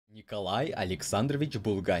Nikolai Alexandrovich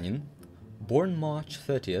Bulganin, born March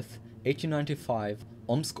 30th, 1895,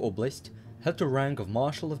 Omsk Oblast, held the rank of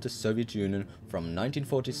Marshal of the Soviet Union from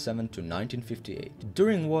 1947 to 1958.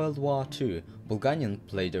 During World War II, Bulganin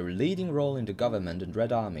played a leading role in the government and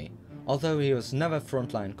Red Army, although he was never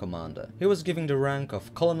frontline commander. He was given the rank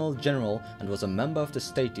of Colonel General and was a member of the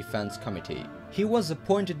State Defense Committee. He was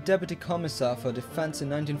appointed Deputy Commissar for Defense in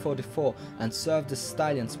 1944 and served as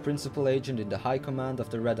Stalin's principal agent in the High Command of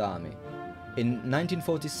the Red Army. In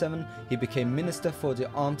 1947, he became Minister for the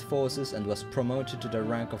Armed Forces and was promoted to the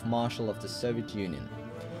rank of Marshal of the Soviet Union.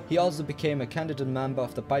 He also became a candidate member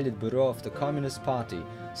of the Politburo of the Communist Party,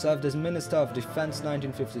 served as Minister of Defense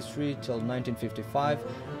 1953 till 1955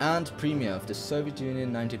 and Premier of the Soviet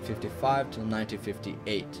Union 1955 till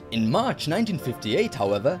 1958. In March 1958,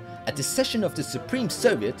 however, at the session of the Supreme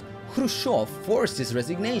Soviet, Khrushchev forced his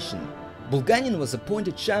resignation. Bulganin was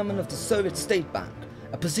appointed chairman of the Soviet State Bank,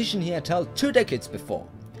 a position he had held 2 decades before.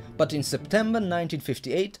 But in September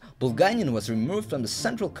 1958, Bulganin was removed from the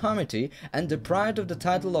Central Committee and deprived of the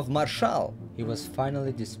title of Marshal. He was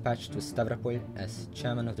finally dispatched to Stavropol as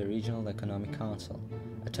chairman of the Regional Economic Council,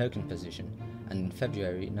 a token position, and in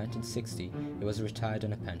February 1960 he was retired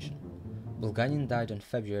on a pension. Bulganin died on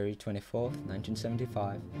February 24,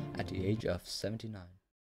 1975, at the age of 79.